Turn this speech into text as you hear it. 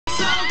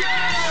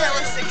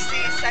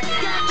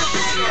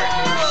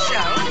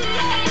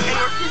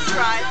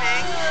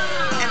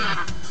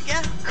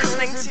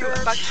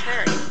Buck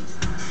Cherry.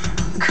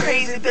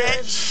 Crazy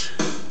bitch.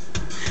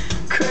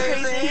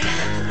 Crazy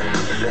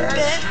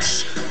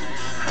bitch.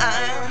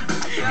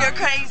 You're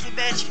crazy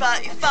bitch,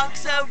 but you fuck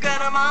so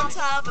good I'm on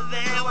top of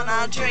it when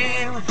I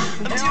dream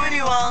of doing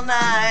you all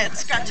night.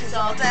 Scratches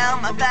all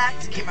down my back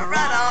to keep my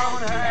red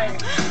on her.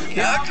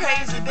 You're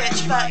crazy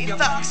bitch, but you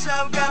fuck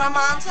so good I'm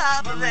on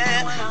top of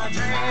it when I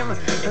dream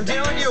of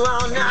doing you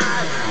all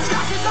night.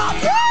 Scratches all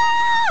down.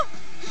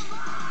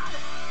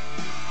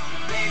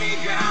 Baby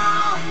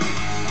girl,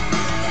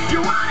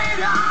 you want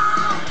it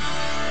all.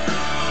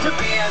 To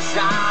be a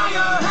star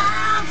you'll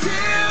have to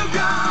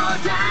go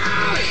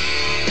down.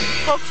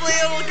 Hopefully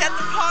it'll get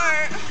the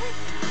part.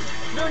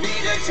 No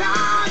need to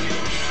talk.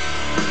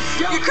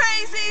 You're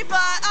crazy,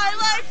 but I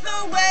like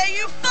the way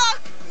you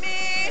fuck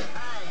me.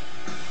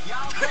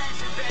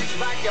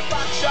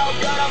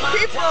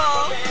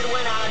 People.